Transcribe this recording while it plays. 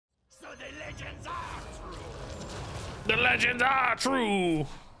The legends are true.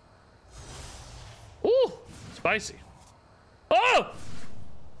 Ooh, spicy. Oh,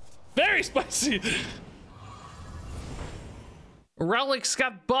 very spicy. Relics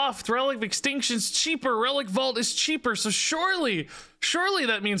got buffed. Relic of Extinction's cheaper. Relic Vault is cheaper. So surely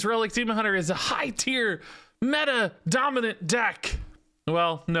that means Relic Demon Hunter is a high tier meta dominant deck.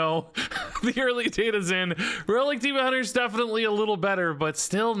 Well, no, the early data's in. Relic Demon Hunter is definitely a little better, but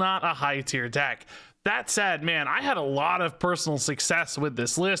still not a high tier deck. That said, man, I had a lot of personal success with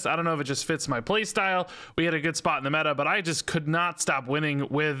this list. I don't know if it just fits my playstyle. We had a good spot in the meta, but I just could not stop winning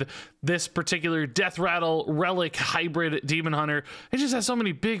with this particular Deathrattle Relic hybrid Demon Hunter. It just has so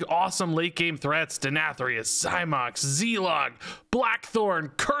many big, awesome late game threats. Denathrius, Zymox, Z-Log, Blackthorn,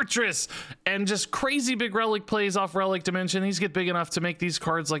 Kurtrus, and just crazy big relic plays off Relic Dimension. These get big enough to make these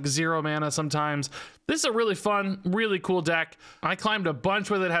cards like 0 mana sometimes. This is a really fun, really cool deck. I climbed a bunch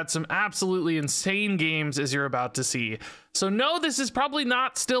with it, had some absolutely insane games, as you're about to see. So no, this is probably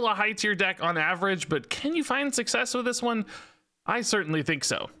not still a high tier deck on average, but can you find success with this one? I certainly think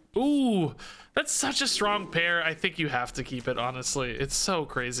so. Ooh, that's such a strong pair. I think you have to keep it, honestly. It's so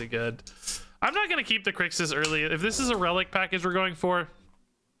crazy good. I'm not going to keep the Crixus early. If this is a relic package we're going for,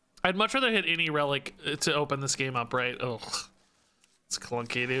 I'd much rather hit any relic to open this game up, right? Oh, it's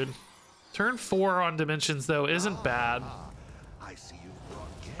clunky, dude. Turn 4 on Dimensions, though, isn't bad.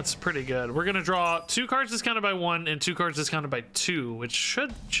 That's pretty good. We're going to draw 2 cards discounted by 1 and 2 cards discounted by 2, which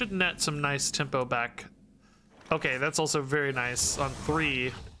should net some nice tempo back. Okay, that's also very nice on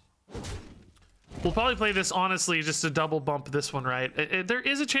 3. We'll probably play this, honestly, just to double bump this one, right? There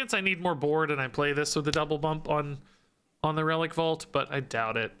is a chance I need more board and I play this with a double bump on the Relic Vault, but I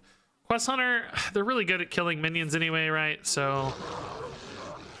doubt it. Quest Hunter, they're really good at killing minions anyway, right? So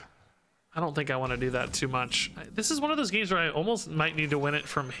I don't think I want to do that too much. This is one of those games where I almost might need to win it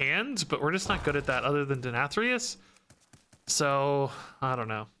from hand, but we're just not good at that other than Denathrius. So I don't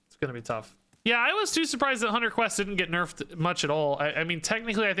know. It's going to be tough. Yeah, I was too surprised that Hunter Quest didn't get nerfed much at all. I mean,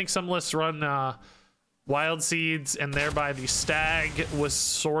 technically, I think some lists run Wild Seeds, and thereby the Stag was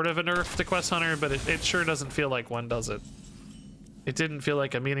sort of a nerf to Quest Hunter, but it sure doesn't feel like one, does it? It didn't feel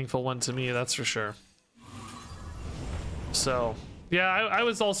like a meaningful one to me, that's for sure. So yeah, I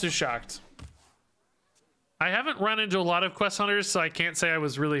was also shocked. I haven't run into a lot of Quest Hunters, so I can't say I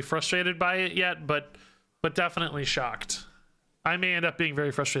was really frustrated by it yet, but definitely shocked. I may end up being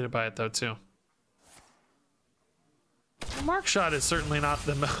very frustrated by it, though, too. Mark Shot is certainly not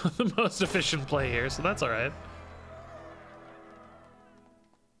the most efficient play here, so that's all right.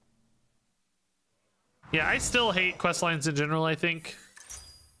 Yeah, I still hate quest lines in general, I think.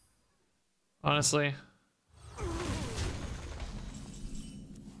 Honestly.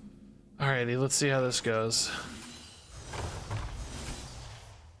 Alrighty, let's see how this goes.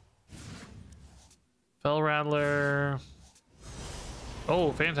 Fell Rattler.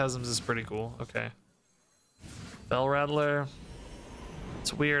 Oh, Phantasms is pretty cool. Okay. Fell Rattler.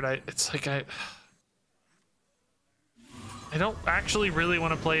 It's weird. It's like I don't actually really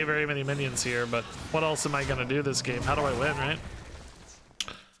want to play very many minions here, but what else am I gonna do this game? How do I win, right?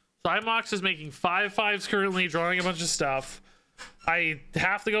 Zymox is making 5/5s currently, drawing a bunch of stuff. I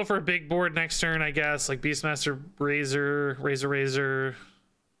have to go for a big board next turn, I guess, like Beastmaster, Razor,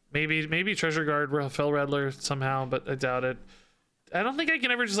 maybe Treasure Guard, Fell Rattler somehow, but I doubt it. I don't think I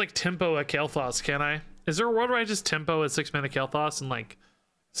can ever just like tempo a Kael'thas, can I? Is there a world where I just tempo a 6-mana Kael'thas and like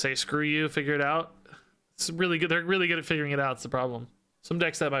say screw you, figure it out? It's really good. They're really good at figuring it out. It's the problem. Some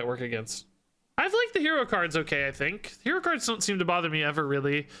decks that might work against. I've liked the hero cards okay, I think. Hero cards don't seem to bother me ever,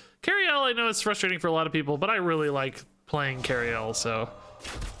 really. Cariel, I know it's frustrating for a lot of people, but I really like playing Cariel, so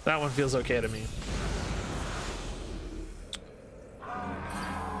that one feels okay to me.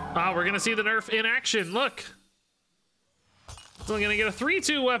 Ah, we're gonna see the nerf in action. Look, it's only gonna get a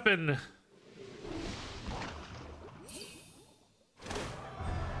 3/2 weapon.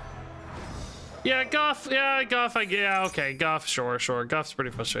 Yeah, Goff. Yeah, Goff. Yeah, okay, Goff. Sure. Goff's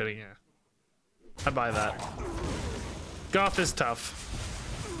pretty frustrating. Yeah, I buy that. Goff is tough.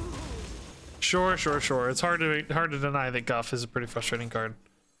 Sure. It's hard to deny that Goff is a pretty frustrating card.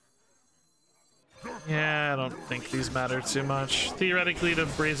 Yeah, I don't think these matter too much. Theoretically, the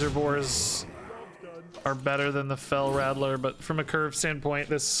Brazier Boars are better than the Fell Rattler, but from a curve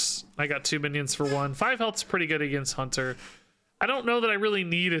standpoint, I got 2 minions for 1. 5 health's pretty good against Hunter. I don't know that I really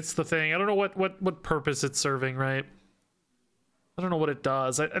need it's the thing. I don't know what purpose it's serving, right? I don't know what it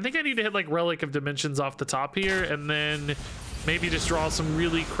does. I think I need to hit like Relic of Dimensions off the top here, and then maybe just draw some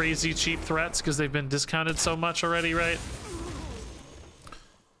really crazy cheap threats because they've been discounted so much already, right?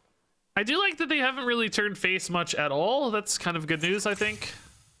 I do like that they haven't really turned face much at all. That's kind of good news, I think.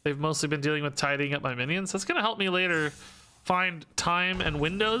 They've mostly been dealing with tidying up my minions. That's gonna help me later find time and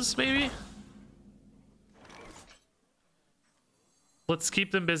windows, maybe. Let's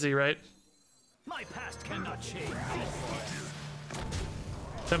keep them busy, right? My past cannot change.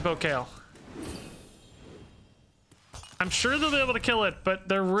 Tempo Kale. I'm sure they'll be able to kill it, but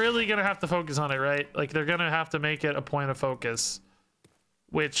they're really gonna have to focus on it, right? Like, they're gonna have to make it a point of focus,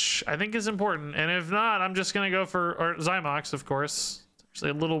 which I think is important. And if not, I'm just gonna go for Zymox, of course. It's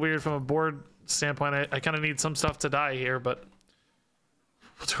actually a little weird from a board standpoint. I kind of need some stuff to die here, but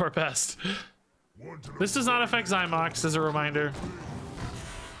we'll do our best. This does not affect Zymox, as a reminder.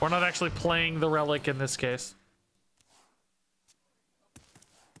 We're not actually playing the relic in this case.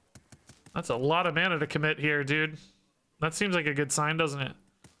 That's a lot of mana to commit here, dude. That seems like a good sign, doesn't it?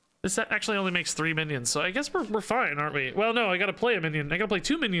 This actually only makes 3 minions, so I guess we're fine, aren't we? Well, no, I gotta play a minion. I gotta play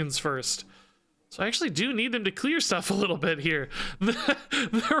 2 minions first. So I actually do need them to clear stuff a little bit here.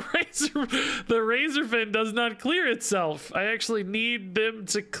 The razor fin does not clear itself. I actually need them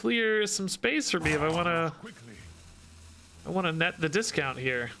to clear some space for me if I wanna net the discount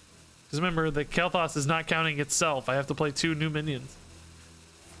here. Because remember, the Kel'Thas is not counting itself. I have to play 2 new minions.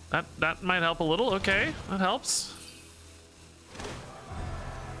 That might help a little. Okay, that helps.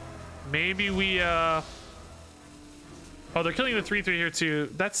 Maybe we oh, they're killing the 3/3 here too.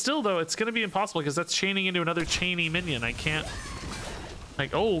 That's still, though, it's gonna be impossible because that's chaining into another chainy minion. I can't,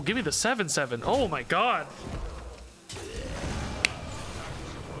 like, oh, give me the 7/7. Oh my god.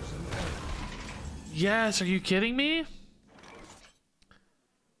 Yes, are you kidding me?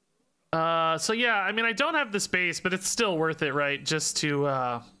 So yeah, I mean, I don't have the space, but it's still worth it, right? Just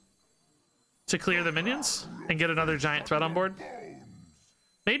to clear the minions and get another giant threat on board.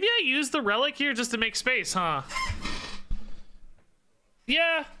 Maybe I use the relic here just to make space, huh?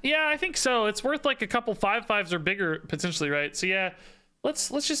 Yeah, I think so. It's worth like a couple 5/5s or bigger potentially, right? So yeah, let's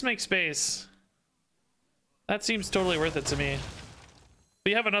just make space. That seems totally worth it to me.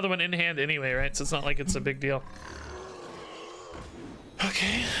 We have another one in hand anyway, right? So it's not like it's a big deal.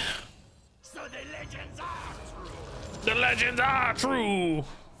 Okay. So the legends are true. The legends are true.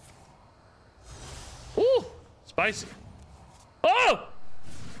 Ooh, spicy. Oh!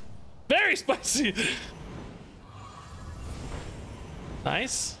 Very spicy.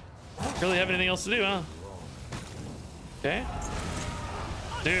 Nice. Don't really have anything else to do, huh? Okay.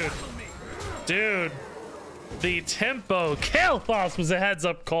 Dude. The tempo. Kel'Thas was a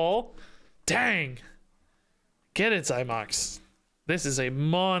heads-up call. Dang. Get it, Zymox. This is a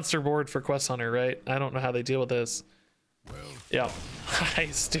monster board for Quest Hunter, right? I don't know how they deal with this. Yeah.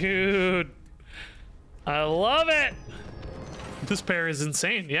 Nice, dude. I love it. This pair is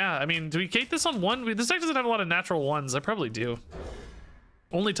insane. Yeah, I mean, do we gate this on 1? This deck doesn't have a lot of natural 1s. I probably do.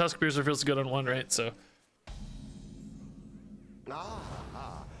 Only Tusk Piercer feels good on 1, right? So.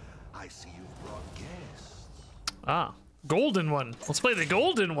 I see you've brought guests. Ah, golden one. Let's play the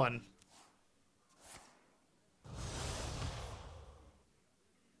golden one.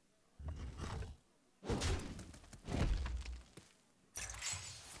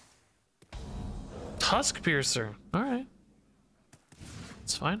 Tusk Piercer. All right.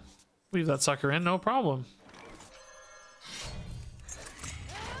 It's fine. Leave that sucker in, no problem.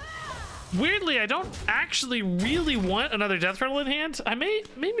 Weirdly, I don't actually really want another Deathrattle in hand. I may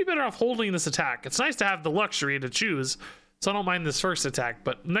be better off holding this attack. It's nice to have the luxury to choose, so I don't mind this first attack,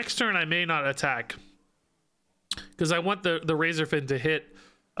 but next turn I may not attack. Because I want the Razorfin to hit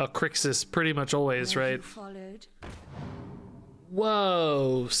a Crixus pretty much always, right?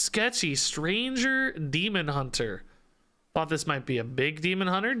 Whoa, sketchy. Stranger Demon Hunter. Thought this might be a big Demon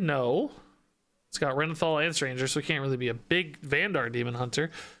Hunter. No. It's got Renathal and Stranger, so it can't really be a big Vandar Demon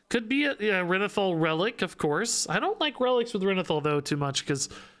Hunter. Could be a Renathal Relic, of course. I don't like relics with Renathal, though, too much, because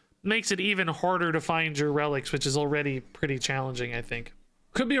it makes it even harder to find your relics, which is already pretty challenging, I think.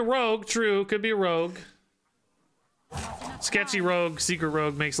 Could be a rogue, true. Could be a rogue. Sketchy rogue, secret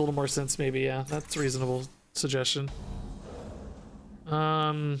rogue makes a little more sense, maybe. Yeah, that's a reasonable suggestion.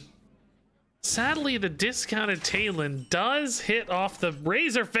 Sadly, the discounted Talon does hit off the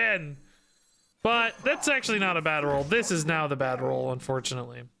Razorfin, but that's actually not a bad roll. This is now the bad roll,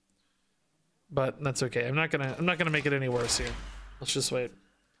 unfortunately. But that's okay. I'm not gonna make it any worse here. Let's just wait.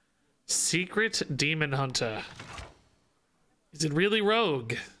 Secret Demon Hunter. Is it really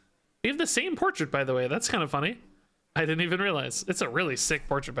rogue? We have the same portrait, by the way. That's kind of funny. I didn't even realize. It's a really sick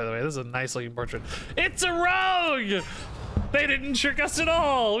portrait, by the way. This is a nice looking portrait. It's a rogue! They didn't trick us at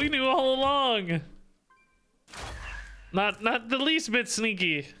all. We knew all along. Not the least bit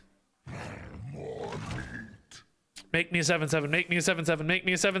sneaky. Make me a 7/7. Make me a 7/7. Make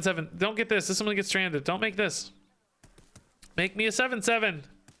me a 7/7. Don't get this. This someone gets stranded. Don't make this. Make me a 7/7.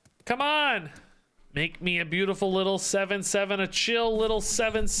 Come on. Make me a beautiful little 7/7, a chill little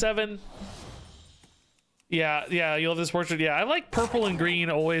 7/7. Yeah, you'll have this portrait. Yeah, I like purple and green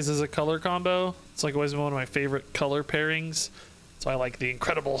always as a color combo. It's like always been one of my favorite color pairings. So I like the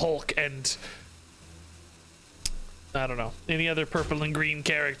Incredible Hulk and I don't know, any other purple and green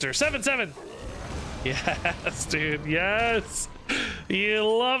character. 7/7. Yes, dude. Yes. You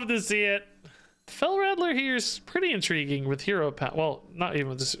love to see it. Fel Rattler here is pretty intriguing with hero power. Well, not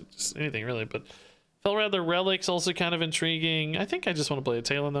even just anything really, but Fel Rattler relics also kind of intriguing. I think I just want to play a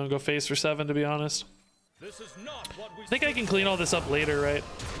Talon though and go face for 7, to be honest. This is not what we I think I can clean all this up later, right?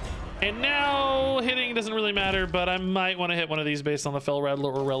 And now hitting doesn't really matter, but I might want to hit one of these based on the Fel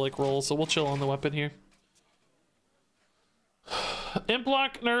Rattler or relic roll, so we'll chill on the weapon here. Imp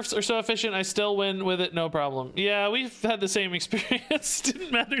block nerfs are so efficient, I still win with it, no problem. Yeah, we've had the same experience.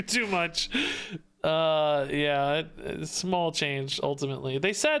 Didn't matter too much. Yeah, small change ultimately.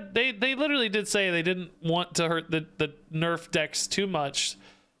 They said they literally did say they didn't want to hurt the nerf decks too much.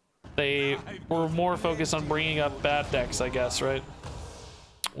 They were more focused on bringing up bad decks, I guess, right?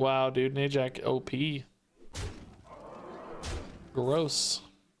 Wow, dude, Najak OP. Gross.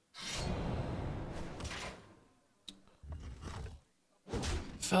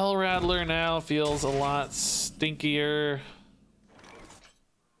 Fel Rattler now feels a lot stinkier.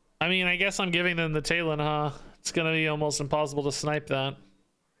 I mean, I guess I'm giving them the Talon, huh? It's gonna be almost impossible to snipe that.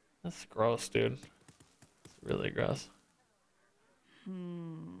 That's gross, dude. It's really gross.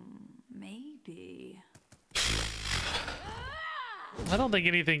 Maybe. I don't think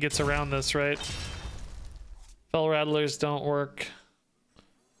anything gets around this, right? Fel Rattlers don't work.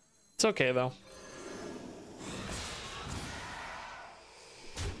 It's okay, though.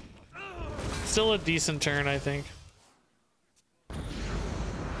 Still a decent turn, I think.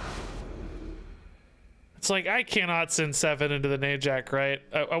 It's like, I cannot send 7 into the Najak, right?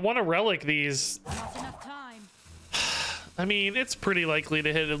 I want to relic these. Not enough time. I mean, it's pretty likely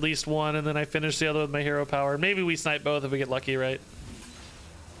to hit at least one, and then I finish the other with my hero power. Maybe we snipe both if we get lucky, right?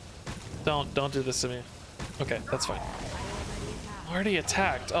 Don't do this to me. Okay, that's fine. Already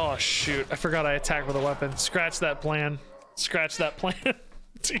attacked. Oh, shoot. I forgot I attacked with a weapon. Scratch that plan. Scratch that plan.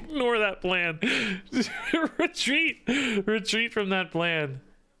 Ignore that plan. Retreat from that plan.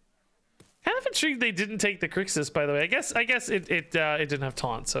 Kind of intrigued they didn't take the Crixus, by the way. I guess it didn't have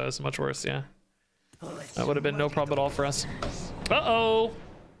taunt, so it's much worse. Yeah, that would have been no problem at all for us. Uh-oh.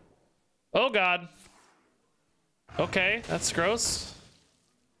 Oh god. Okay, that's gross.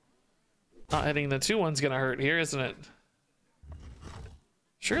 Not hitting the 2-1's gonna hurt here, isn't it?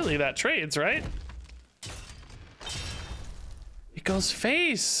 Surely that trades, right? It goes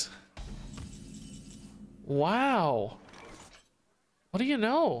face. Wow. What do you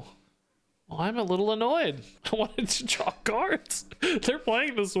know? Well, I'm a little annoyed. I wanted to draw cards. They're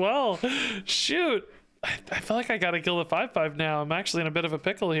playing this well. Shoot. I feel like I gotta kill the 5/5 now. I'm actually in a bit of a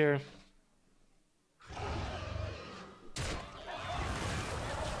pickle here.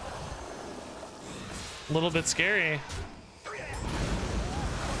 A little bit scary.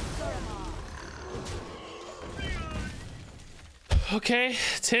 Okay,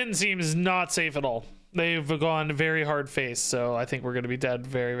 10 seems not safe at all. They've gone very hard face, so I think we're going to be dead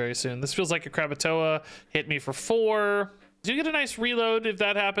very, very soon. This feels like a Krakatoa. Hit me for 4. Do get a nice reload if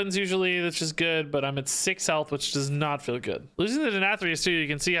that happens usually, that's just good, but I'm at 6 health, which does not feel good. Losing the Denathrius too, you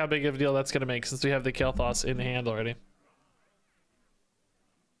can see how big of a deal that's going to make since we have the Kael'thas in hand already.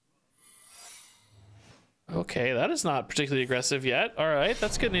 Okay, that is not particularly aggressive yet. All right,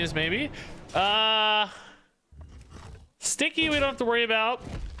 that's good news maybe. Sticky, we don't have to worry about.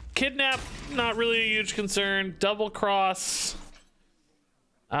 Kidnap, not really a huge concern. Double cross.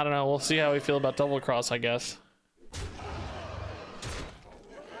 I don't know. We'll see how we feel about double cross, I guess.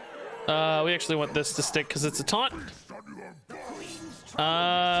 We actually want this to stick because it's a taunt.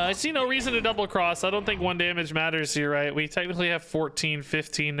 I see no reason to double cross. I don't think 1 damage matters here, right? We technically have 14,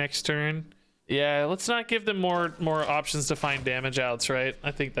 15 next turn. Yeah, let's not give them more options to find damage outs, right? I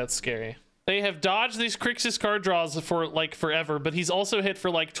think that's scary. They have dodged these Crixus card draws for like forever, but he's also hit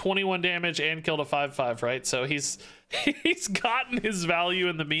for like 21 damage and killed a 5/5, right? So he's gotten his value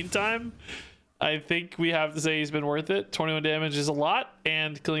in the meantime. I think we have to say he's been worth it. 21 damage is a lot,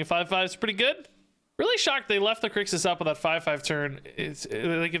 and killing a 5/5 is pretty good. Really shocked they left the Crixus up with that 5/5 turn. It's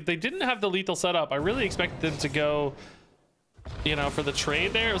like if they didn't have the lethal setup, I really expected them to go, you know, for the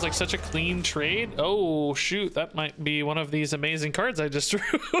trade there. It was like such a clean trade. Oh shoot, that might be one of these amazing cards I just drew.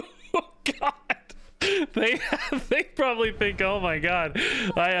 Oh god, they probably think, oh my god,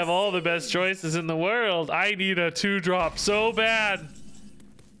 I have all the best choices in the world. I need a 2-drop so bad.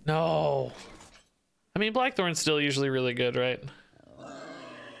 No, I mean Blackthorn's still usually really good, right?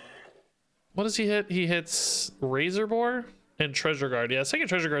 What does he hit? He hits Razor Boar and Treasure Guard. Yeah, second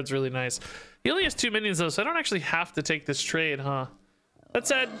Treasure Guard's really nice. He only has 2 minions though, so I don't actually have to take this trade, huh? That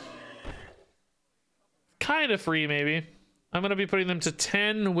said, kind of free maybe. I'm gonna be putting them to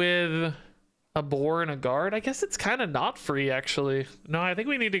 10 with a boar and a guard. I guess it's kind of not free actually. No, I think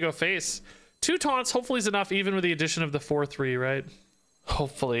we need to go face. 2 taunts hopefully is enough, even with the addition of the 4/3, right?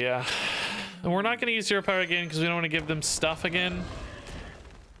 Hopefully, yeah. And we're not gonna use hero power again because we don't want to give them stuff again.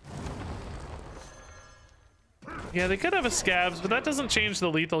 Yeah, they could have a scabs, but that doesn't change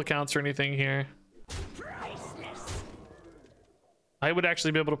the lethal counts or anything here. I would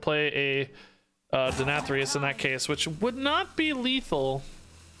actually be able to play a Denathrius in that case, which would not be lethal.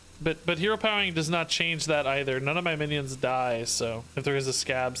 But hero powering does not change that either. None of my minions die, so if there is a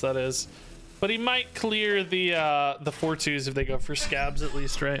scabs, that is. But he might clear the 4/2s if they go for scabs at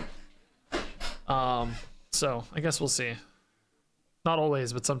least, right? So I guess we'll see. Not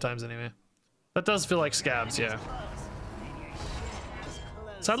always, but sometimes anyway. That does feel like scabs, yeah.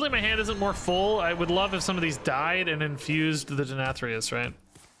 Sadly, my hand isn't more full. I would love if some of these died and infused the Denathrius, right?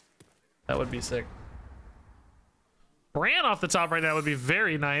 That would be sick. Bran off the top right now would be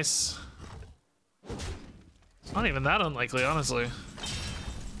very nice. It's not even that unlikely, honestly.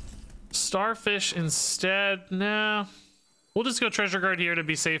 Starfish instead. Nah. We'll just go Treasure Guard here to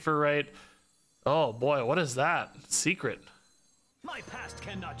be safer, right? Oh boy, what is that? Secret. My past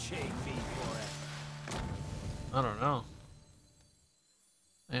cannot shame me forever. I don't know.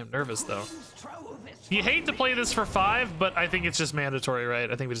 I am nervous though. You hate to play this for 5, but I think it's just mandatory,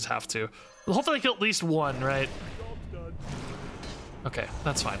 right? I think we just have to. We'll hopefully kill at least 1, right? Okay,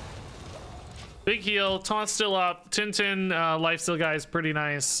 that's fine. Big heal, taunt still up. Tintin lifesteal guy is pretty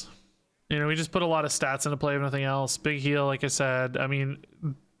nice. You know, we just put a lot of stats into play, if nothing else. Big heal, like I said. I mean,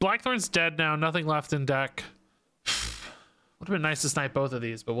 Blackthorn's dead now, nothing left in deck. Would have been nice to snipe both of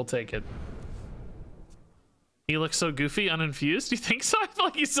these, but we'll take it. He looks so goofy, uninfused. Do you think so? I feel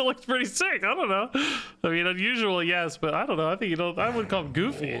like he still looks pretty sick. I don't know. I mean, unusual, yes, but I don't know. I think I would call him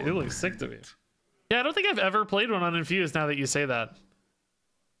goofy. It looks sick to me. Yeah, I don't think I've ever played one uninfused now that you say that.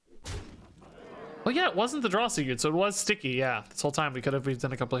 Well, yeah, it wasn't the draw secret, so it was sticky. Yeah, this whole time we've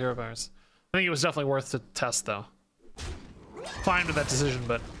done a couple of hero powers. I think it was definitely worth to test though. Fine with that decision,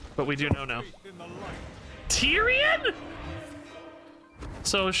 but we do know now. Tyrion?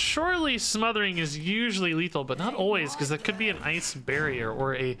 So surely smothering is usually lethal, but not always, because that could be an ice barrier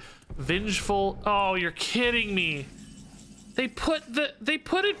or a vengeful. Oh, you're kidding me! They put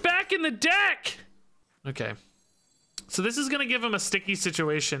it back in the deck. Okay, so this is gonna give him a sticky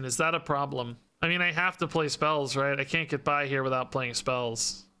situation. Is that a problem? I mean, I have to play spells, right? I can't get by here without playing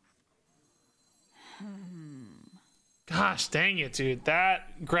spells. Gosh, dang it, dude!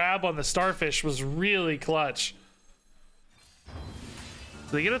 That grab on the starfish was really clutch.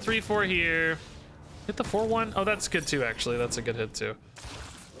 So they get a 3/4 here. Hit the 4/1. Oh, that's good too, actually. That's a good hit too.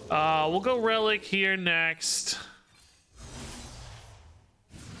 We'll go relic here next.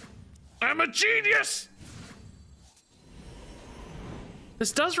 I'm a genius!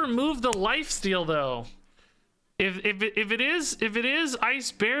 This does remove the lifesteal though. If it is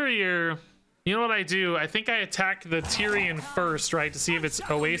ice barrier, you know what I do? I think I attack the Tyrion first, right? To see if it's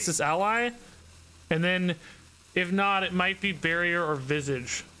Oasis ally. And then if not, it might be barrier or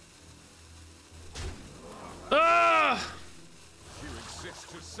visage. Ah!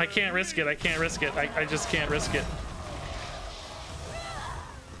 I can't risk it. I can't risk it. I just can't risk it.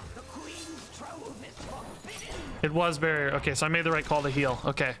 It was barrier. Okay, so I made the right call to heal.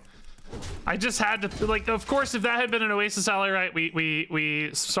 Okay. I just had to, like, of course, if that had been an Oasis ally, right,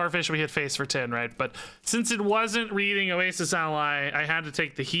 we Starfish, we hit face for 10, right? But since it wasn't reading Oasis ally, I had to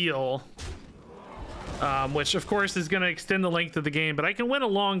take the heal. Which, of course, is going to extend the length of the game. But I can win a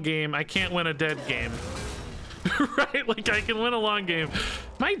long game. I can't win a dead game. Right? Like, I can win a long game.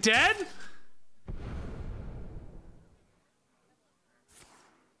 Am I dead?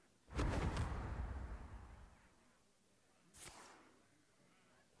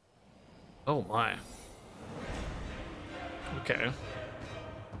 Oh my. Okay.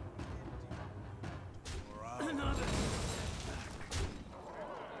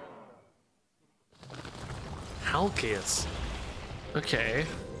 Halkias. Okay.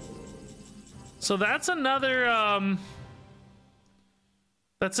 So that's another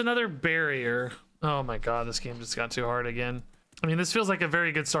barrier. Oh my god, this game just got too hard again. I mean, this feels like a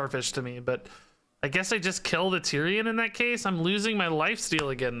very good starfish to me, but I guess I just kill the Tyrion in that case. I'm losing my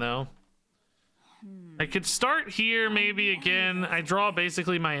lifesteal again though. I could start here maybe again. I draw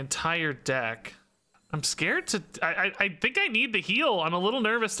basically my entire deck. I'm scared to... I think I need the heal. I'm a little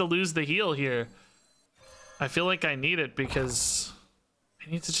nervous to lose the heal here. I feel like I need it because I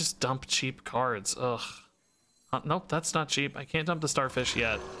need to just dump cheap cards. Ugh. Nope, that's not cheap. I can't dump the Starfish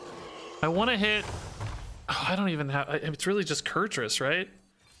yet. I want to hit... Oh, I don't even have... It's really just Kurtrus, right?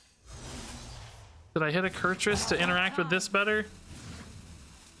 Did I hit a Kurtrus to interact with this better?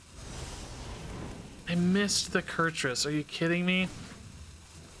 I missed the Kurtrus. Are you kidding me?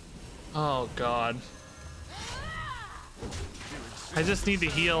 Oh, God. I just need to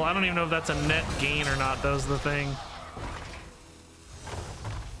heal. I don't even know if that's a net gain or not. That was the thing.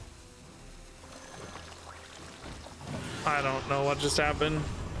 I don't know what just happened.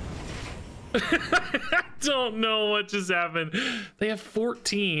 I don't know what just happened. They have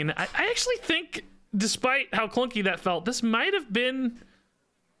 14. I actually think, despite how clunky that felt, this might have been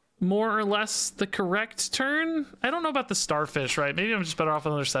more or less the correct turn. I don't know about the Starfish, right? Maybe I'm just better off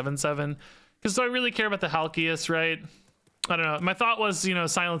with another 7/7. Because do I really care about the Halkias, right? I don't know. My thought was, you know,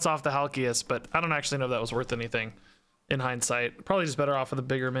 silence off the Halkias, but I don't actually know if that was worth anything in hindsight. Probably just better off with a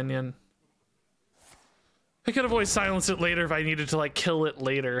bigger minion. I could have always silenced it later if I needed to, like, kill it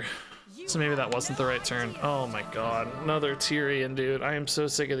later. So maybe that wasn't the right turn. Oh my god. Another Tyrion, dude. I am so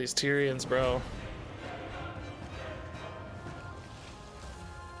sick of these Tyrions, bro.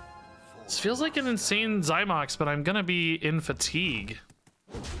 This feels like an insane Zymox, but I'm gonna be in fatigue.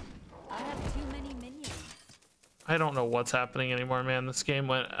 I have too many minions. I don't know what's happening anymore, man. This game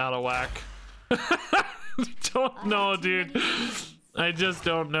went out of whack. Don't know, dude. I just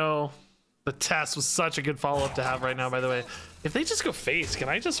don't know. The test was such a good follow-up to have right now, by the way. If they just go face, can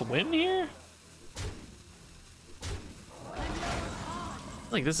I just win here?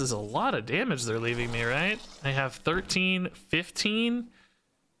 Like, this is a lot of damage they're leaving me, right? I have 13, 15.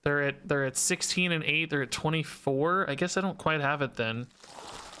 They're at 16 and 8. They're at 24. I guess I don't quite have it then.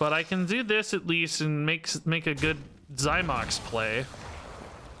 But I can do this at least and make a good Zymox play.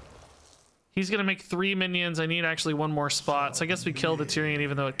 He's gonna make 3 minions. I need actually 1 more spot. So I guess we kill the Tyrion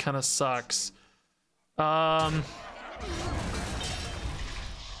even though it kind of sucks. I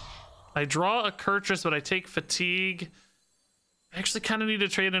draw a Kurtrus, but I take fatigue. I actually kind of need to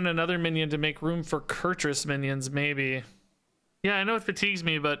trade in another minion to make room for Kurtrus minions, maybe. Yeah, I know it fatigues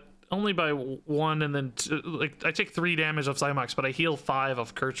me, but only by 1 and then 2, like I take 3 damage off Zymox, but I heal 5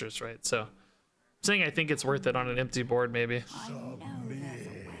 off Kurtrus, right? So I'm saying I think it's worth it on an empty board, maybe.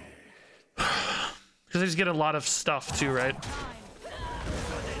 Because I just get a lot of stuff too, right?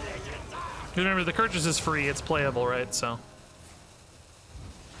 Remember, the Kurtrus is free, it's playable, right? So.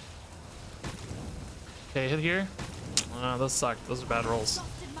 Okay, hit here. Oh, those suck. Those are bad rolls.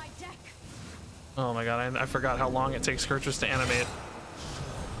 Oh my god, I forgot how long it takes Kurtrus to animate.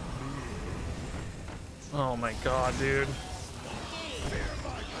 Oh my god, dude.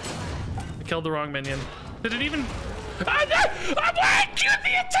 I killed the wrong minion. Did it even... I'm like, shoot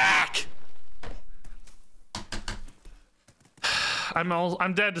the attack!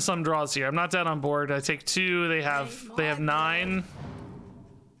 I'm dead to some draws here. I'm not dead on board. I take 2. They have 9.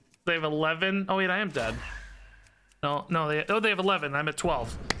 They have 11. Oh wait, I am dead. No, they have 11. I'm at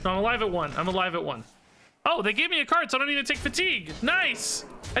 12. No, I'm alive at 1. I'm alive at 1. Oh, they gave me a card, so I don't even take fatigue. Nice.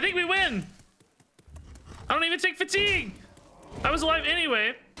 I think we win. I don't even take fatigue. I was alive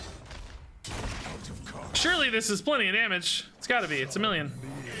anyway. Surely this is plenty of damage. It's got to be. It's a million.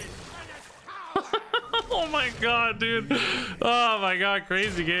 Oh my god, dude. Oh my god,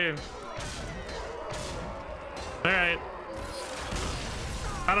 crazy game. All right.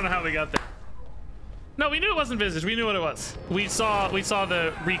 I don't know how we got there. No, we knew it wasn't Visage. We knew what it was. We saw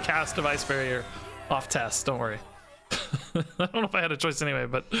the recast of Ice Barrier off test. Don't worry. I don't know if I had a choice anyway,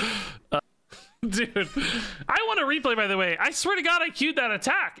 but dude, I want a replay, by the way. I swear to god I queued that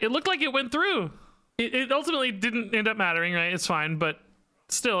attack. It looked like it went through. It ultimately didn't end up mattering, right? It's fine, but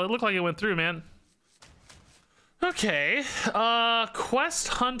still, it looked like it went through, man. Okay, Quest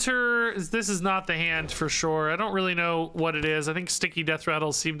Hunter, this is not the hand for sure. I don't really know what it is. I think sticky death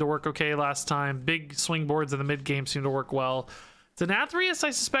rattles seemed to work okay last time. Big swing boards in the mid game seem to work well. Denathrius, I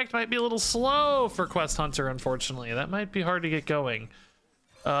suspect, might be a little slow for Quest Hunter, unfortunately. That might be hard to get going.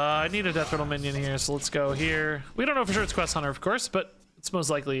 I need a death rattle minion here, so let's go here. We don't know for sure it's Quest Hunter, of course, but it's most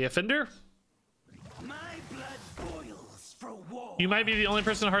likely a Fender. You might be the only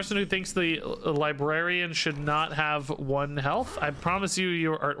person in Hearthstone who thinks the librarian should not have 1 health. I promise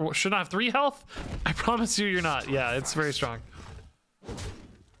you, should not have 3 health. I promise you, you're not. Yeah, it's very strong.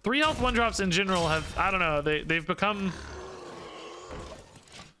 3 health 1-drops in general have, I don't know, they've become,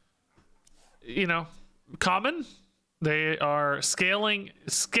 you know, common. They are scaling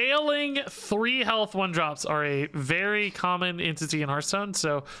 3 health 1-drops are a very common entity in Hearthstone.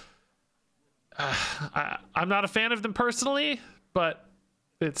 So I'm not a fan of them personally, but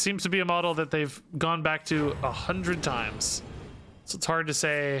it seems to be a model that they've gone back to 100 times. So it's hard to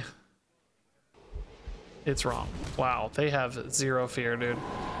say it's wrong. Wow, they have zero fear, dude.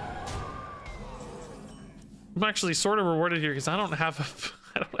 I'm actually sort of rewarded here because I don't have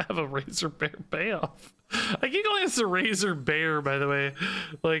a Razor Bear payoff. I keep calling this a Razor Bear, by the way,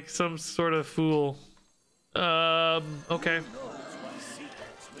 like some sort of fool. Okay.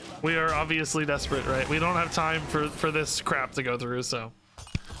 We are obviously desperate, right? We don't have time for this crap to go through, so.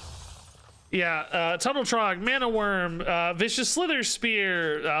 Yeah, Tunnel Trog, Mana Worm, Vicious Slither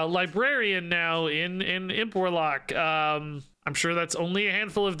Spear, Librarian now in Imp Warlock. I'm sure that's only a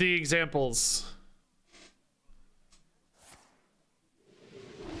handful of the examples.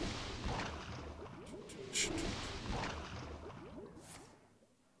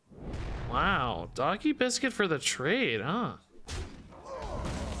 Wow, Doggy Biscuit for the trade, huh?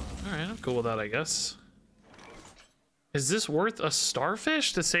 Alright, I'm cool with that, I guess. Is this worth a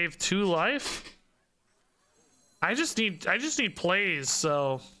starfish to save 2 life? I just need plays,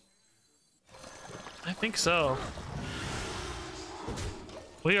 so I think so.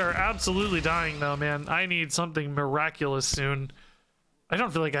 We are absolutely dying though, man. I need something miraculous soon. I don't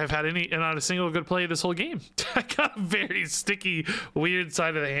feel like I've had not a single good play this whole game. I got a very sticky, weird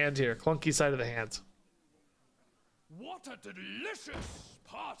side of the hand here. Clunky side of the hand. What a delicious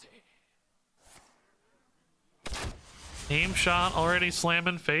party! Aim shot already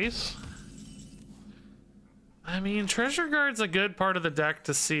slamming face. I mean, Treasure Guard's a good part of the deck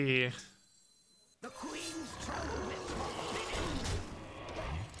to see. The Queen's tournament.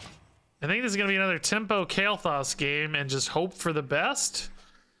 I think this is gonna be another tempo Kael'thas game and just hope for the best.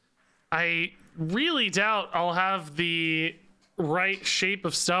 I really doubt I'll have the right shape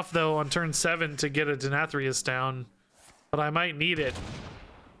of stuff though on turn 7 to get a Denathrius down, but I might need it.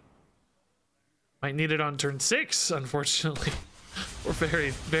 Might need it on turn 6, unfortunately. We're very,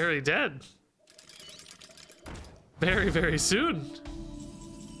 very dead. Very, very soon.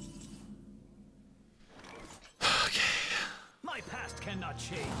 Okay. My past cannot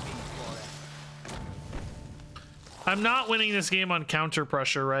shame me forever. I'm not winning this game on counter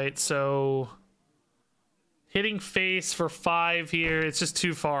pressure, right? So hitting face for 5 here, it's just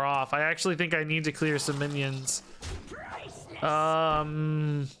too far off. I actually think I need to clear some minions.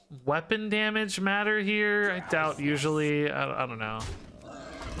 Weapon damage matter here? I doubt usually. I don't know.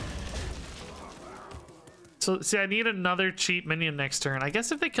 So, see, I need another cheap minion next turn. I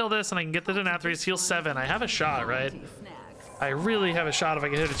guess if they kill this and I can get the Denathrius heal 7, I have a shot, right? I really have a shot if I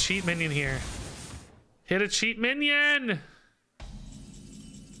can hit a cheap minion here. Hit a cheap minion!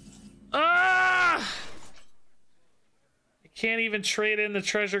 Ah! I can't even trade in the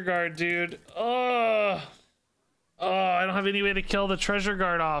Treasure Guard, dude. Oh, I don't have any way to kill the Treasure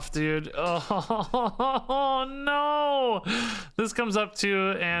Guard off, dude. Oh, no! This comes up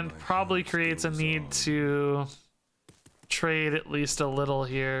to and probably creates a need to trade at least a little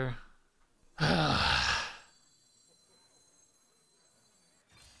here.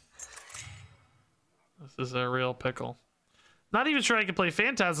 This is a real pickle. Not even sure I can play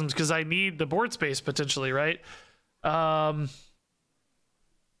Phantasms because I need the board space potentially, right? I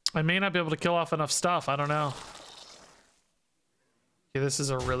may not be able to kill off enough stuff. I don't know. Okay, this is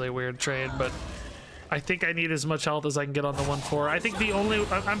a really weird trade, but I think I need as much health as I can get on the 1/4. I think the only...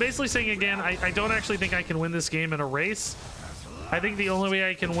 I'm basically saying again, I don't actually think I can win this game in a race. I think the only way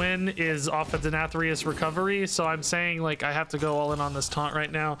I can win is off a Denathrius recovery, so I'm saying, like, I have to go all in on this taunt right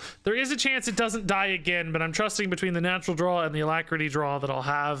now. There is a chance it doesn't die again, but I'm trusting between the natural draw and the alacrity draw that I'll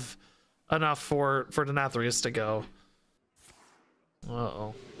have enough for Denathrius to go.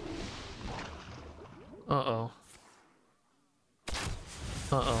 Uh-oh. Uh-oh.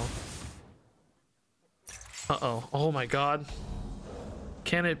 Uh-oh. Uh-oh. Oh my god.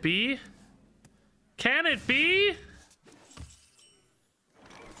 Can it be? Can it be?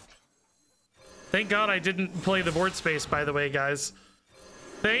 Thank god I didn't play the board space, by the way, guys.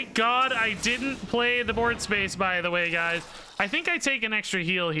 Thank god I didn't play the board space, by the way, guys. I think I take an extra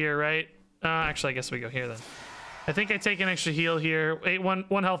heal here, right? Actually, I guess we go here then. I think I take an extra heal here.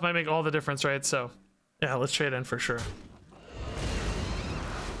 One health might make all the difference, right? So, yeah, let's trade in for sure.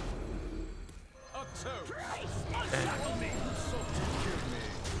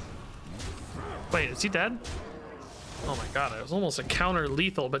 Wait, is he dead? Oh my god, it was almost a counter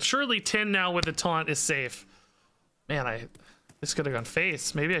lethal, but surely 10 now with the taunt is safe. Man, this could have gone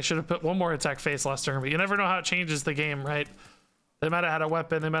face. Maybe I should have put one more attack face last turn, but you never know how it changes the game, right? They might have had a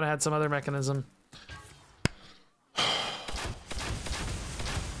weapon, they might have had some other mechanism.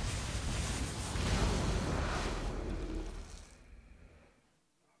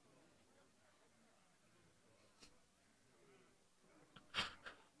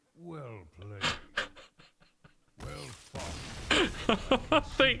 Well played. Well fought.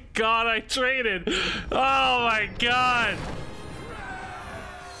 Thank God I traded. Oh my God.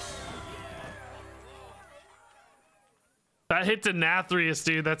 That hit Denathrius,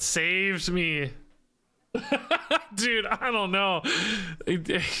 dude. That saved me. Dude, I don't know.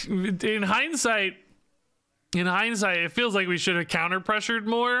 In hindsight, it feels like we should have counter pressured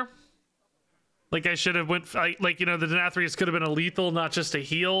more. Like I should have went like you know, the Denathrius could have been a lethal, not just a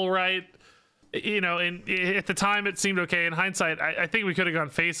heal, right? You know, and at the time it seemed okay. In hindsight, I think we could have gone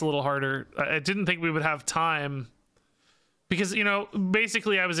face a little harder. I didn't think we would have time because, you know,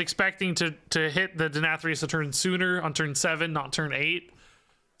 basically I was expecting to hit the Denathrius a turn sooner on turn 7, not turn 8.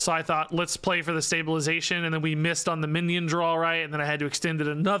 So I thought, let's play for the stabilization, and then we missed on the minion draw, right? And then I had to extend it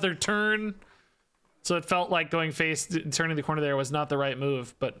another turn. So it felt like going face, turning the corner there was not the right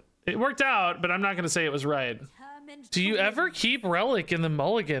move, but it worked out, but I'm not going to say it was right. Do you ever keep Relic in the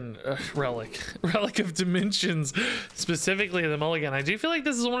Mulligan? Relic of Dimensions, specifically the Mulligan. I do feel like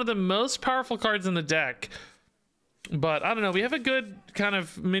this is one of the most powerful cards in the deck. But I don't know. We have a good kind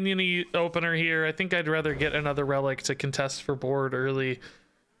of minion-y opener here. I think I'd rather get another Relic to contest for board early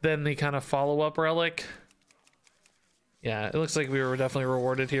than the kind of follow-up Relic. Yeah, it looks like we were definitely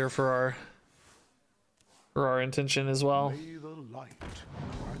rewarded here for our intention as well. May the light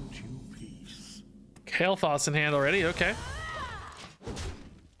grant you peace. Hailfoss in hand already, okay.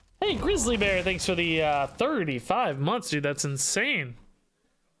 Hey, Grizzly Bear, thanks for the 35 months, dude. That's insane.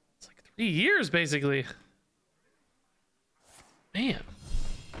 It's like 3 years, basically. Man.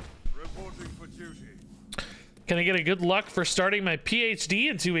 Reporting for duty. Can I get a good luck for starting my PhD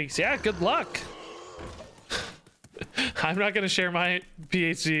in 2 weeks? Yeah, good luck. I'm not going to share my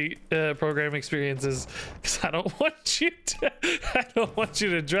PhD program experiences because I don't want you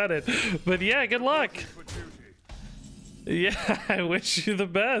to dread it. But yeah, good luck. Yeah, I wish you the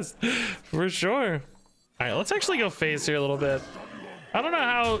best for sure. All right, let's actually go phase here a little bit. I don't know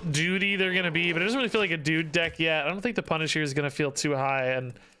how dudey they're going to be, but it doesn't really feel like a dude deck yet. I don't think the punish here is going to feel too high,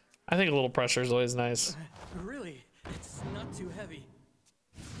 and I think a little pressure is always nice. Really, it's not too heavy.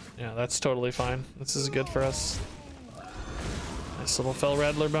 Yeah, that's totally fine. This is good for us. Nice little Fell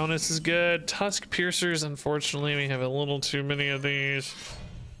Rattler bonus is good. Tusk Piercers, unfortunately, we have a little too many of these.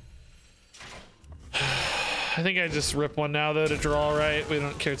 I think I just rip one now, though, to draw, right? We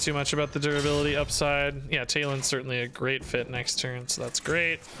don't care too much about the durability upside. Yeah, Talon's certainly a great fit next turn, so that's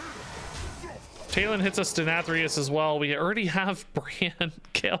great. Talon hits us Denathrius as well. We already have Bran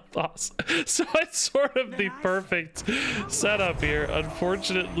Kael'thas, so it's sort of the perfect setup here.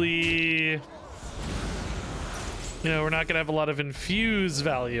 Unfortunately, you know, we're not gonna have a lot of infuse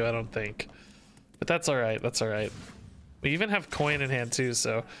value, I don't think, but that's all right. That's all right. We even have coin in hand too,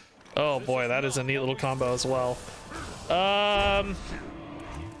 so oh boy, that is a neat little combo as well.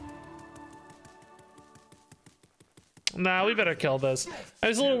 Nah, we better kill this. I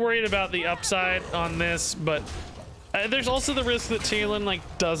was a little worried about the upside on this, but there's also the risk that Talon like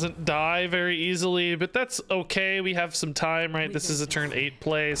doesn't die very easily, but that's okay. We have some time, right? This is a turn 8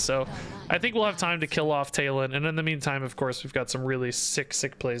 play, so I think we'll have time to kill off Talon. And in the meantime, of course, we've got some really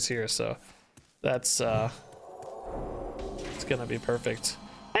sick plays here, so that's it's gonna be perfect.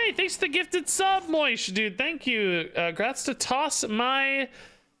 Hey, thanks to the gifted sub, Moish, dude. Thank you. Grats to Toss My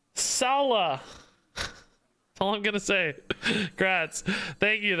Sala. That's all I'm gonna say. Grats.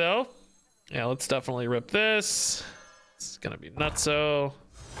 Thank you, though. Yeah, let's definitely rip this. It's gonna be nutso.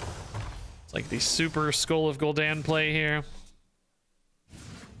 It's like the super Skull of Gul'dan play here.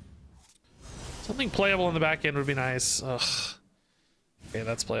 Something playable in the back end would be nice. Ugh. Okay,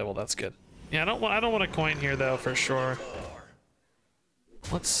 that's playable. That's good. Yeah, I don't want a coin here though, for sure.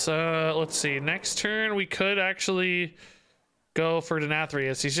 Let's see. Next turn we could actually go for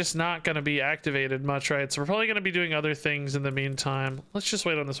Denathrius. He's just not going to be activated much, right? So we're probably going to be doing other things in the meantime. Let's just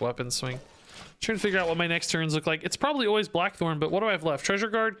wait on this weapon swing. Trying to figure out what my next turns look like. It's probably always Blackthorn, but what do I have left? Treasure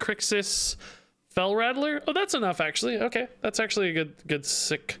Guard, Crixus, Fell Rattler. Oh, that's enough actually. Okay, that's actually a good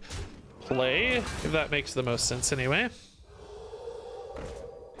sick play, if that makes the most sense anyway.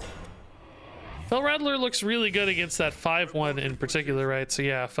 Fell Rattler looks really good against that 5-1 in particular, right? So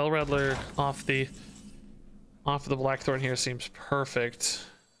yeah, Fell Rattler off the Blackthorn here seems perfect.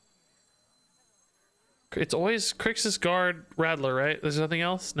 It's always Crixus, Guard, Rattler, right? There's nothing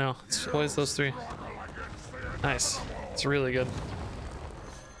else? No, it's always those three. Nice. It's really good.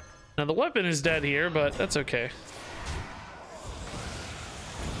 Now the weapon is dead here, but that's okay.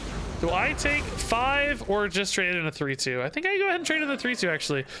 Do I take 5 or just trade in a 3-2? I think I go ahead and trade in the 3-2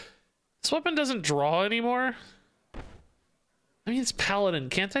 actually. This weapon doesn't draw anymore. I mean, it's Paladin.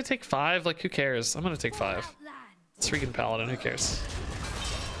 Can't I take 5? Like, who cares? I'm gonna take 5. It's freaking Paladin. Who cares?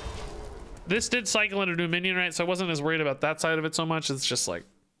 this did cycle into a new minion, right? So I wasn't as worried about that side of it so much. It's just like,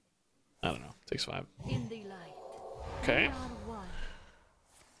 I don't know, takes 5. In the light. Okay. We are one.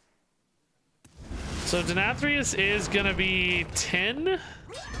 So Denathrius is gonna be 10,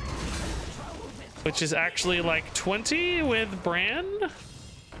 which is actually like 20 with Brand.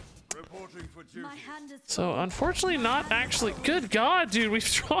 My hand is So unfortunately not actually. Good God, dude,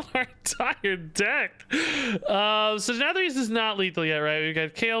 we've drawn our entire deck. So Denathrius is not lethal yet, right? We've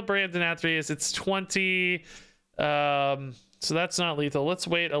got Kale, Brand, Denathrius. It's 20. So that's not lethal. Let's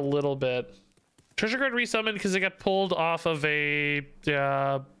wait a little bit. Treasure Guard resummoned because it got pulled off of a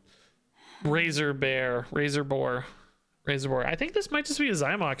Razor Boar. I think this might just be a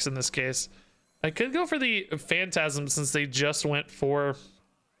Zymox in this case. I could go for the Phantasm since they just went for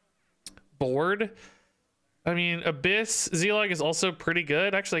board. I mean, Abyss Zilog is also pretty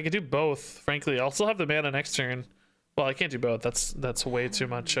good. Actually, I could do both, frankly. I'll still have the mana next turn. Well, I can't do both. That's way too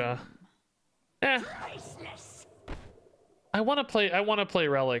much. I want to play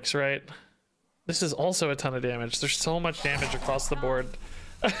relics, right? This is also a ton of damage. There's so much damage across the board.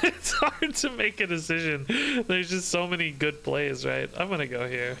 It's hard to make a decision. There's just so many good plays, right? I'm gonna go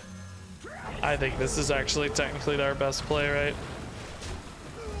here. I think this is actually technically our best play, right?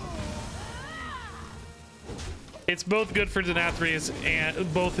 It's both good for Denathrius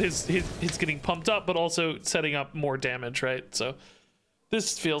and both his getting pumped up, but also setting up more damage, right? So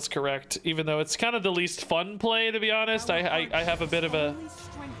this feels correct, even though it's kind of the least fun play, to be honest. I have a bit of a...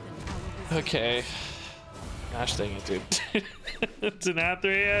 Okay. Gosh dang it, dude.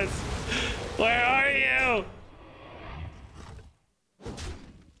 Denathrius, where are you?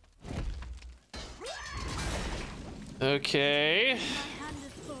 Okay.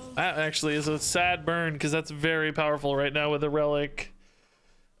 That actually is a sad burn because that's very powerful right now with a relic.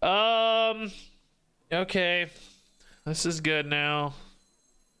 Okay. This is good now.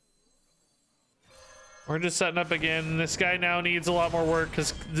 We're just setting up again. This guy now needs a lot more work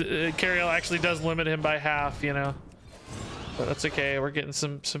because Cariel actually does limit him by half, you know. But that's okay. We're getting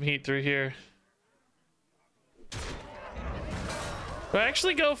some heat through here. I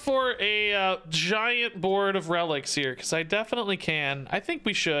actually go for a giant board of relics here because I definitely can. I think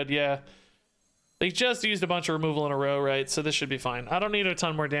we should, yeah. They just used a bunch of removal in a row, right? So this should be fine. I don't need a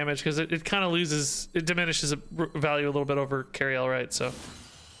ton more damage because it kind of loses, it diminishes value a little bit over Cariel, right? So.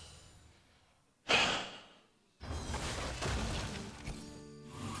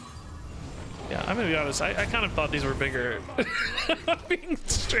 Yeah, I'm gonna be honest. I kind of thought these were bigger. I'm being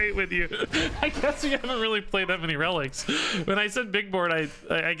straight with you. I guess we haven't really played that many relics. When I said big board,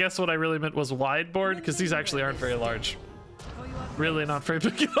 I guess what I really meant was wide board because these actually aren't very large. Really not very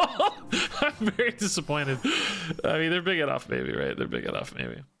big at all. I'm very disappointed. I mean, they're big enough, maybe, right? They're big enough,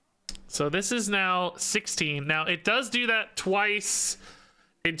 maybe. So this is now 16. Now it does do that twice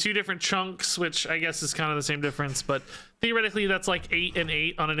in 2 different chunks, which I guess is kind of the same difference, but theoretically that's like 8 and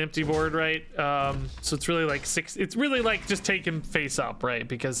 8 on an empty board, right? So it's really like 6. It's really like just take him face up, right?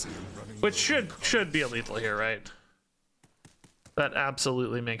 Because which should be a lethal here, right? That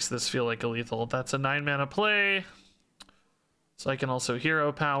absolutely makes this feel like a lethal. That's a 9 mana play. So I can also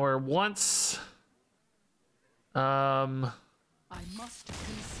hero power once. I must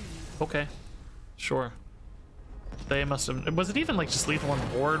concede. Okay, sure. They must have. Was it even like just lethal on the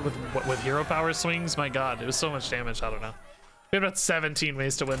board with hero power swings? My God, it was so much damage. I don't know. We had about 17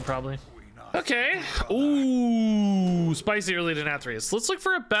 ways to win, probably. Okay. Ooh, spicy early Denathrius. Let's look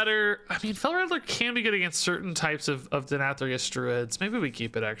for a better. I mean, Fel Rattler can be good against certain types of Denathrius druids. Maybe we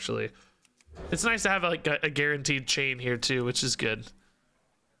keep it actually. It's nice to have like a guaranteed chain here too, which is good.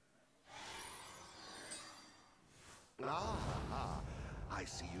 I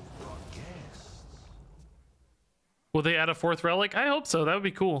see you've brought guests. Will they add a 4th relic? I hope so. That would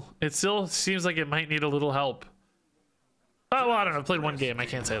be cool. It still seems like it might need a little help. Oh, well, I don't know. I played 1 game. I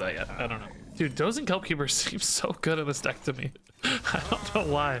can't say that yet. I don't know. Dude, Dozing Kelpkeeper seems so good in this deck to me. I don't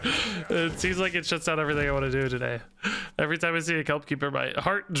know why. It seems like it shuts out everything I want to do today. Every time I see a Kelpkeeper, my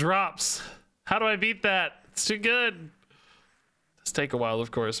heart drops. How do I beat that? It's too good. Does take a while,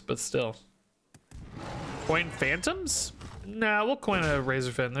 of course, but still. Coin Phantoms? Nah, we'll coin a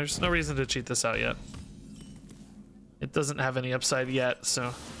Razorfin. There's no reason to cheat this out yet. It doesn't have any upside yet,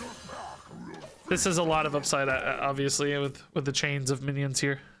 so this is a lot of upside, obviously, with the chains of minions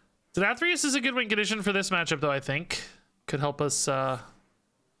here. Denathrius is a good win condition for this matchup, though. I think could help us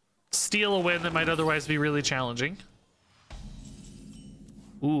steal a win that might otherwise be really challenging.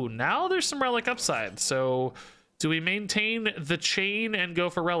 Ooh, now there's some relic upside. So, do we maintain the chain and go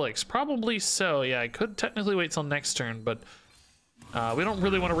for relics? Probably so. Yeah, I could technically wait till next turn, but we don't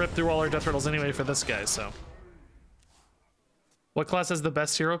really want to rip through all our death rattles anyway for this guy. So. What class has the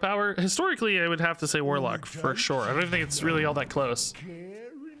best hero power? Historically, I would have to say Warlock for sure. I don't think it's really all that close.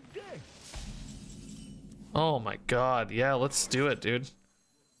 Oh my god. Yeah, let's do it, dude.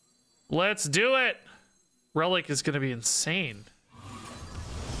 Let's do it! Relic is gonna be insane.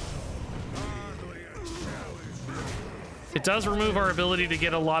 It does remove our ability to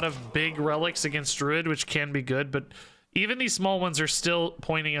get a lot of big relics against Druid, which can be good, but even these small ones are still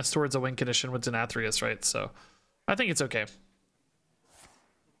pointing us towards a win condition with Denathrius, right? So I think it's okay.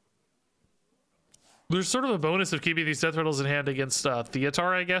 There's sort of a bonus of keeping these Death Rattles in hand against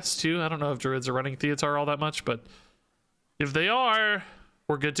Theatar, I guess, too. I don't know if Druids are running Theatar all that much, but if they are,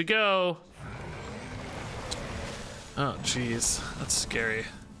 we're good to go. Oh, jeez. That's scary.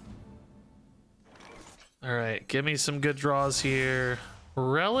 All right, give me some good draws here.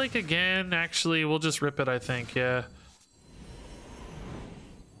 Relic again. Actually, we'll just rip it, I think. Yeah.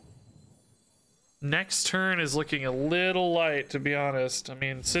 Next turn is looking a little light, to be honest. I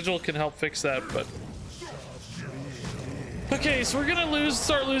mean, Sigil can help fix that, but... Okay, so we're gonna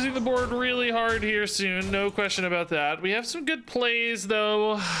start losing the board really hard here soon. No question about that. We have some good plays,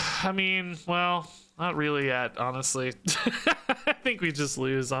 though. I mean, well, not really yet, honestly. I think we just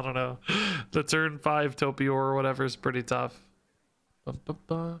lose. I don't know. The turn 5 Topior or whatever is pretty tough.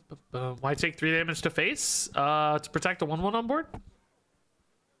 Why take 3 damage to face? To protect a 1/1 on board?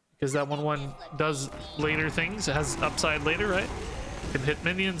 Because that 1/1 does later things. It has upside later, right? It can hit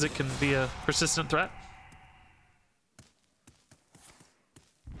minions. It can be a persistent threat.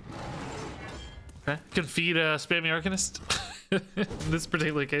 Okay. Can feed a spammy Arcanist in this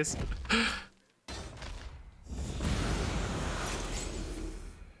particular case.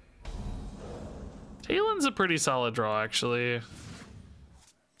 Talon's a pretty solid draw, actually.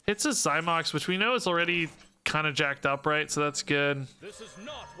 Hits a Zymox, which we know is already kind of jacked up, right? So that's good. This is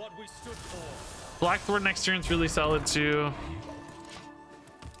not what we stood for. Blackthorn next turn's really solid, too.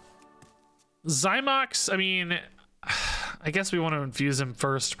 Zymox, I mean, I guess we want to infuse him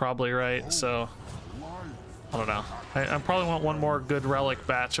first, probably, right? So, I don't know. I probably want one more good relic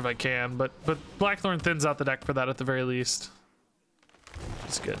batch if I can, but Blackthorn thins out the deck for that at the very least.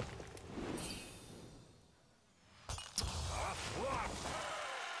 It's good.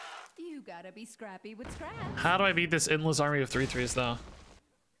 You gotta be scrappy with scraps. How do I beat this endless army of 3/3s, though?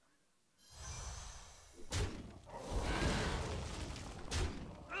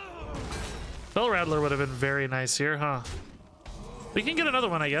 Fell Rattler would have been very nice here, huh? We can get another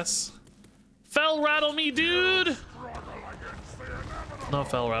one, I guess. Fell Rattle me, dude! No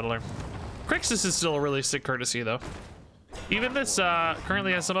Fell Rattler. Crixus is still a really sick courtesy, though. Even this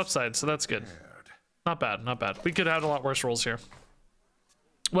currently has some upside, so that's good. Not bad, not bad. We could have had a lot worse rolls here.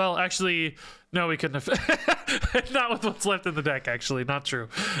 Well, actually, no, we couldn't have. Not with what's left in the deck, actually. Not true.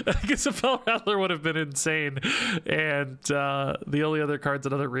 I guess a Fell Rattler would have been insane. And the only other card's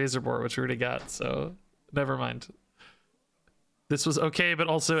another Razorboar, which we already got. So, never mind. This was okay, but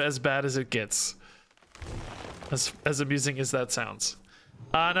also as bad as it gets. As amusing as that sounds.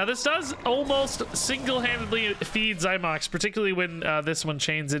 Now, this does almost single-handedly feed Zymox, particularly when this one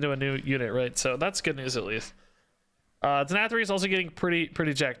chains into a new unit, right? So, that's good news, at least. Denathrius is also getting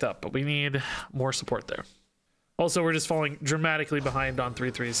pretty jacked up, but we need more support there. Also, we're just falling dramatically behind on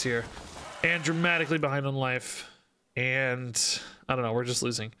 3/3s here, and dramatically behind on life, and I don't know, we're just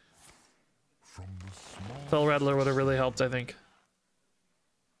losing. Fell Rattler would have really helped, I think.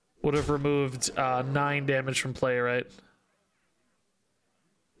 Would have removed 9 damage from play, right?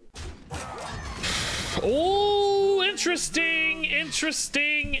 Oh, interesting,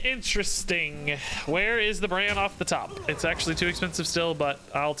 interesting, interesting. Where is the brand off the top? It's actually too expensive still, but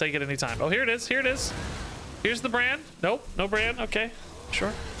I'll take it anytime. Oh, here it is, here it is. Here's the brand. Nope, no brand, okay,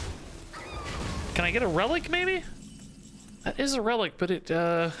 sure. Can I get a relic, maybe? That is a relic, but it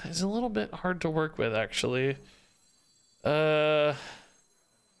is a little bit hard to work with, actually.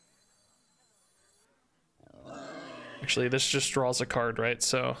 Actually, this just draws a card, right?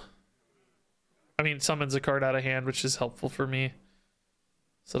 So, I mean, summons a card out of hand, which is helpful for me.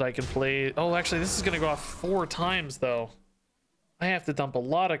 So that I can play... Oh, actually, this is going to go off 4 times, though. I have to dump a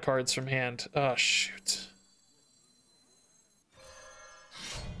lot of cards from hand. Oh, shoot.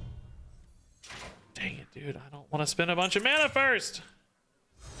 Dang it, dude. I don't want to spend a bunch of mana first.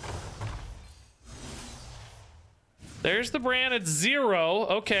 There's the brand at 0.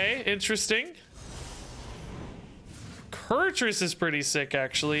 Okay, interesting. Kurtrus is pretty sick,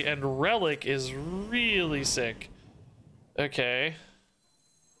 actually, and Relic is really sick. Okay.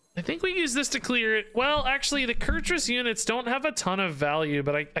 I think we use this to clear it. Well, actually, the Kurtrus units don't have a ton of value,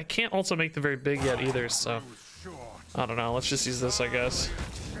 but I can't also make them very big yet either, so... I don't know, let's just use this, I guess.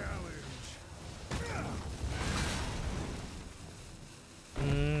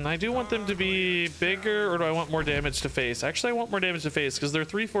 I do want them to be bigger, or do I want more damage to face? Actually, I want more damage to face because they're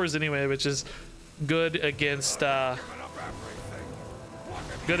 3/4s anyway, which is good against good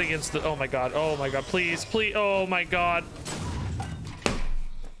against the. Oh my god, please, oh my god.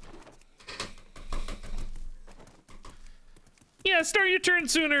 Yeah, start your turn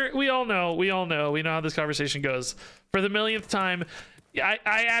sooner. We all know how this conversation goes. For the millionth time, I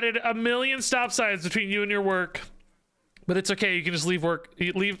added 1,000,000 stop signs between you and your work, but it's okay. You can just leave work,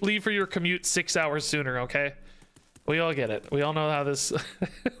 leave for your commute 6 hours sooner. Okay, we all get it. We all know how this.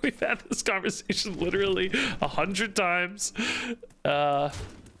 We've had this conversation literally 100 times. I'm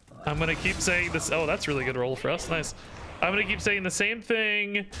gonna keep saying this. Oh, that's really good roll for us. Nice. I'm gonna keep saying the same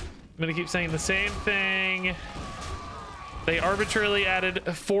thing. They arbitrarily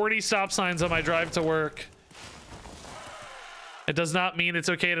added 40 stop signs on my drive to work. It does not mean it's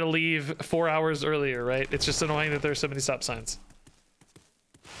okay to leave 4 hours earlier, right? It's just annoying that there's so many stop signs.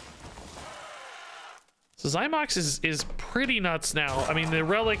 So Zymox is pretty nuts now. I mean, the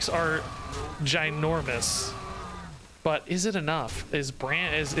relics are ginormous, but is it enough? Is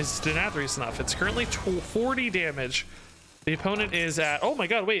Denathrius enough? It's currently 40 damage. The opponent is at, oh my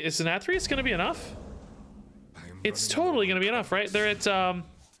god, wait, is Denathrius gonna be enough? It's totally gonna be enough, right? They're at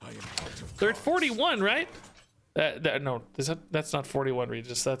 41, right? No, that's not 41,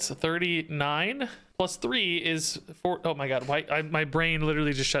 Regis. That's 39 plus 3 is 4. Oh my god, my brain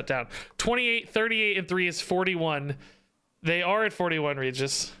literally just shut down. 28, 38, and 3 is 41. They are at 41,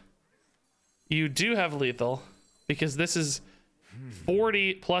 Regis. You do have lethal because this is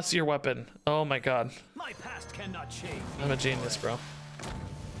 40 plus your weapon. Oh my god. My past cannot change me. I'm a genius, bro.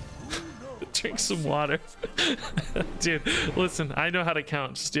 Drink some water. Dude, listen, I know how to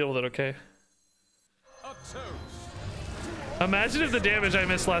count. Just deal with it, okay? Imagine if the damage I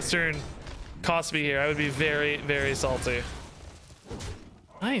missed last turn cost me here. I would be very, very salty.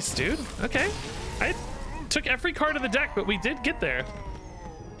 Nice, dude. Okay. I took every card in the deck, but we did get there.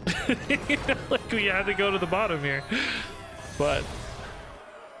 You know, like we had to go to the bottom here. But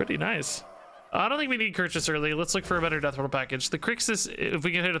pretty nice. I don't think we need Kirchhoff early. Let's look for a better Deathrattle package. The Crixus, if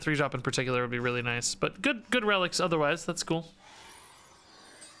we can hit a 3-drop in particular, would be really nice. But good relics otherwise. That's cool.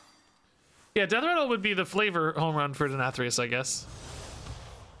 Yeah, Deathrattle would be the flavor home run for Denathrius, I guess.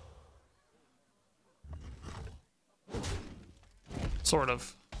 Sort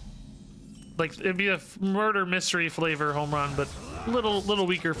of. Like, it'd be a murder mystery flavor home run, but little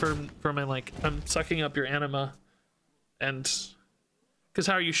weaker for my, like, I'm sucking up your anima. And... because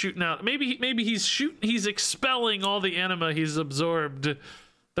how are you shooting out? Maybe he's expelling all the anima he's absorbed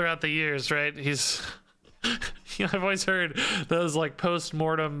throughout the years, right? He's I've always heard those like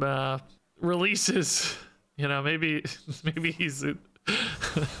post-mortem releases. You know, maybe he's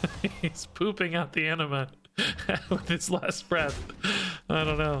he's pooping out the anima with his last breath. I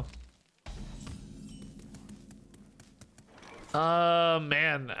don't know.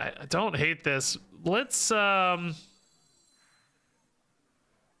 Man, I don't hate this. Let's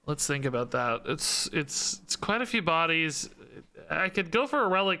think about that. It's quite a few bodies. I could go for a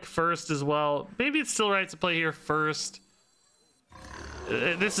relic first as well. Maybe it's still right to play here first.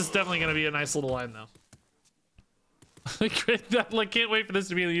 This is definitely going to be a nice little line though. Like, can't wait for this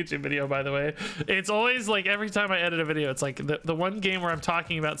to be a YouTube video, by the way. It's always like every time I edit a video, it's like the one game where I'm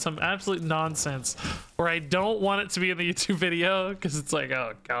talking about some absolute nonsense where I don't want it to be in the YouTube video because it's like,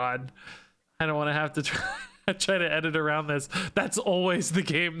 oh god, I don't want to have to try to edit around this. That's always the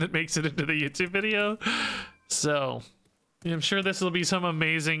game that makes it into the YouTube video. So I'm sure this will be some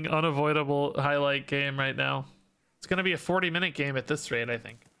amazing unavoidable highlight game right now. It's gonna be a 40-minute game at this rate, I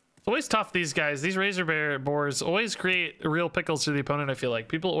think. It's always tough, these guys. These razor bear boars always create real pickles to the opponent, I feel like.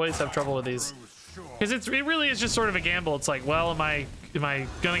 People always have trouble with these because it really is just sort of a gamble. It's like, well, am I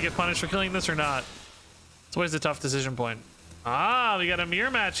gonna get punished for killing this or not? It's always a tough decision point. Ah, we got a mirror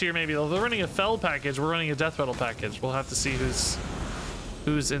match here. Maybe they're running a fell package. We're running a Deathrattle package. We'll have to see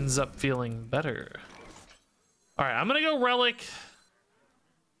who's ends up feeling better. All right, I'm gonna go relic.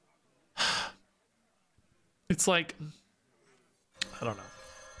 It's like, I don't know.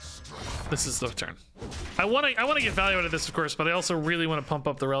 This is the turn. I want to get value out of this, of course, but I also really want to pump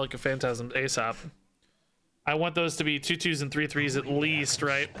up the Relic of Phantasm ASAP. I want those to be 2/2s and 3/3s at least,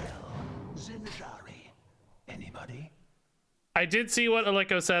 right? Anybody? I did see what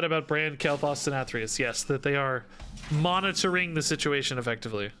Aleko said about Brand, Kalthos, and Denathrius. Yes, that they are monitoring the situation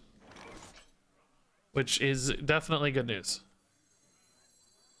effectively, which is definitely good news.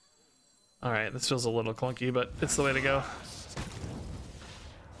 All right, this feels a little clunky, but it's the way to go.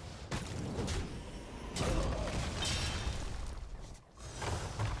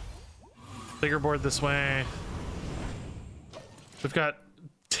 Bigger board this way. We've got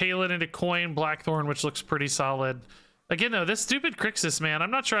tail it into coin, Blackthorn, which looks pretty solid. Again, though, this stupid Crixus, man,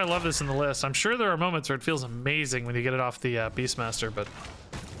 I'm not sure I love this in the list. I'm sure there are moments where it feels amazing when you get it off the Beastmaster, but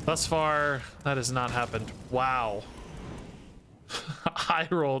thus far, that has not happened. Wow. High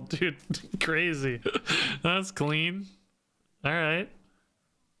roll, dude. Crazy. That's clean. All right.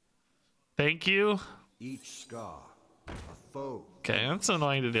 Thank you. Each scar, a foe. Okay, that's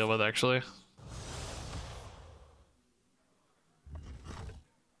annoying to deal with, actually.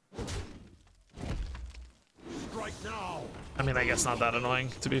 Strike now. I mean, I guess not that annoying,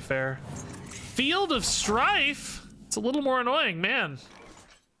 to be fair. Field of Strife? It's a little more annoying, man.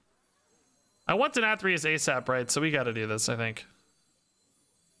 I want Denathrius ASAP, right? So we gotta do this, I think.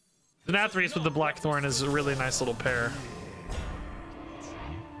 Denathrius with the Blackthorn is a really nice little pair.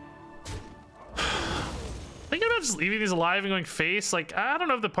 Thinking about just leaving these alive and going face, like, I don't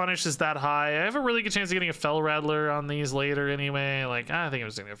know if the punish is that high. I have a really good chance of getting a Fell Rattler on these later anyway. Like, I think I'm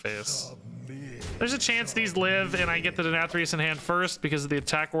just gonna go face. There's a chance these live and I get the Denathrius in hand first because of the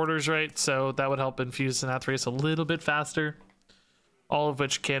attack orders, right? So that would help infuse Denathrius a little bit faster. All of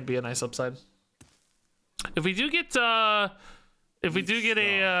which can be a nice upside. If we do get a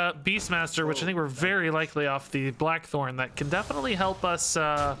Beastmaster, which I think we're very likely off the Blackthorn, that can definitely help us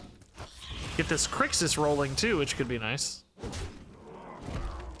get this Crixus rolling too, which could be nice.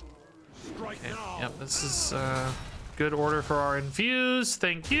 Okay. Yep, this is good order for our infuse.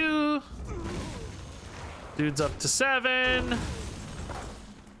 Thank you. Dude's up to 7.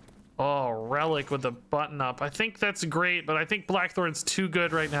 Oh, Relic with the button up. I think that's great, but I think Blackthorn's too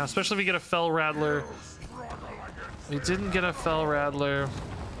good right now, especially if we get a Fell Rattler. We didn't get a Fell Rattler.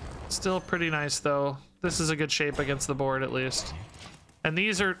 Still pretty nice, though. This is a good shape against the board, at least. And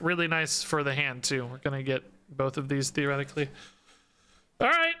these are really nice for the hand, too. We're going to get both of these, theoretically. All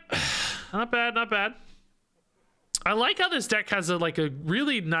right. Not bad, not bad. I like how this deck has a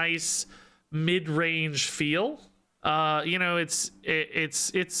really nice mid-range feel. You know,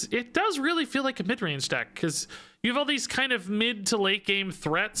 it does really feel like a mid-range deck because you have all these kind of mid to late game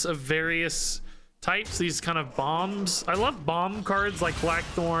threats of various types, these kind of bombs. I love bomb cards like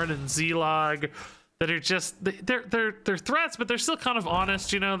Blackthorn and Z-Log that are just they're threats, but they're still kind of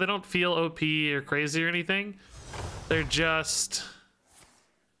honest, you know. They don't feel OP or crazy or anything. They're just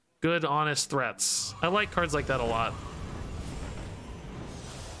good, honest threats. I like cards like that a lot.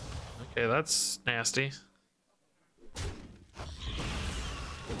 Okay, that's nasty.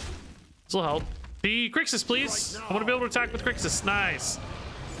 This will help. The Crixus, please. I want to be able to attack with Crixus. Nice.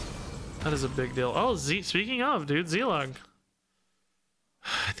 That is a big deal. Oh, speaking of, dude, Z-Log.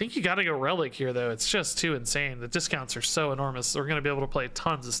 I think you got to go Relic here, though. It's just too insane. The discounts are so enormous. We're going to be able to play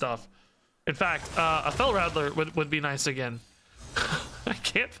tons of stuff. In fact, a Fell Rattler would be nice again. I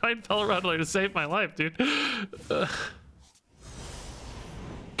can't find Fell Rattler to save my life, dude.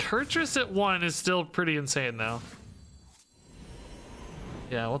 Kurtrus at 1 is still pretty insane, though.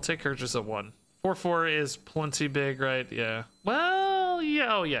 Yeah, we'll take Kurtrus at 1. 4/4 is plenty big, right? Yeah. Well,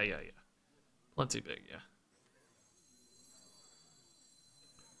 yeah. Oh, yeah. Plenty big, yeah.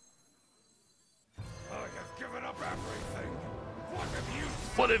 I have given up everything.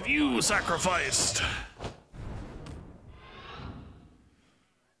 What have you sacrificed?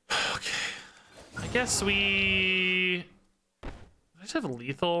 Okay. I guess we... I just have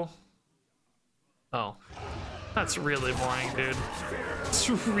lethal. Oh. That's really boring, dude. It's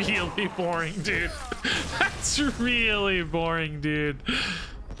really boring, dude. That's really boring, dude.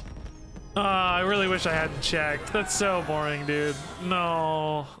 I really wish I hadn't checked. That's so boring, dude.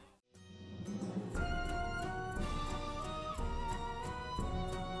 No.